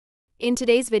In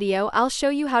today's video, I'll show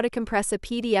you how to compress a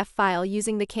PDF file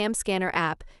using the CamScanner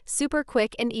app, super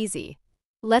quick and easy.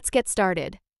 Let's get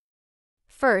started.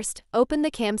 First, open the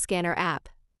CamScanner app.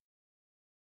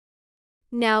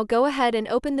 Now go ahead and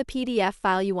open the PDF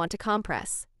file you want to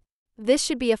compress. This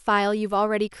should be a file you've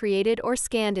already created or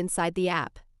scanned inside the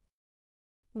app.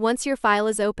 Once your file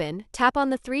is open, tap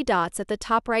on the three dots at the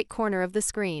top right corner of the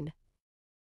screen.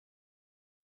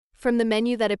 From the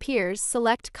menu that appears,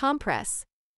 select Compress.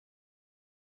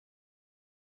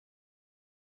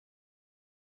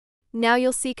 Now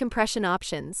you'll see compression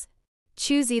options.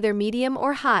 Choose either medium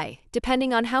or high,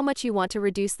 depending on how much you want to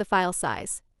reduce the file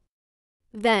size.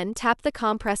 Then tap the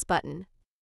Compress button.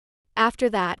 After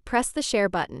that, press the Share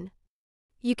button.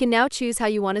 You can now choose how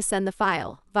you want to send the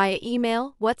file, via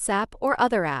email, WhatsApp, or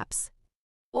other apps.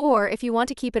 Or if you want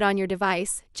to keep it on your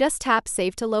device, just tap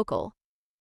Save to Local.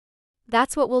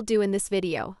 That's what we'll do in this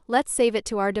video. Let's save it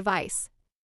to our device.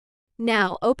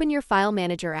 Now open your File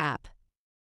Manager app.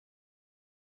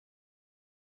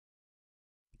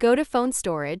 Go to Phone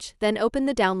Storage, then open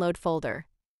the Download folder.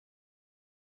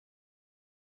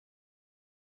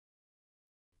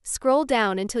 Scroll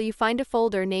down until you find a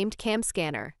folder named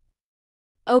CamScanner.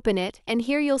 Open it, and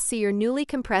here you'll see your newly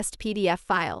compressed PDF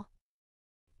file.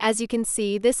 As you can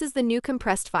see, this is the new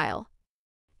compressed file.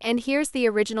 And here's the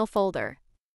original folder.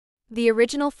 The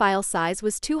original file size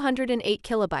was 208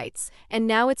 kilobytes, and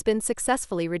now it's been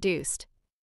successfully reduced.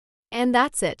 And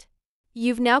that's it.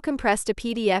 You've now compressed a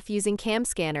PDF using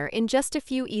CamScanner in just a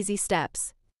few easy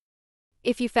steps.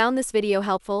 If you found this video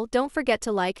helpful, don't forget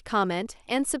to like, comment,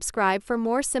 and subscribe for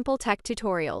more simple tech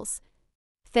tutorials.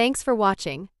 Thanks for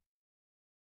watching.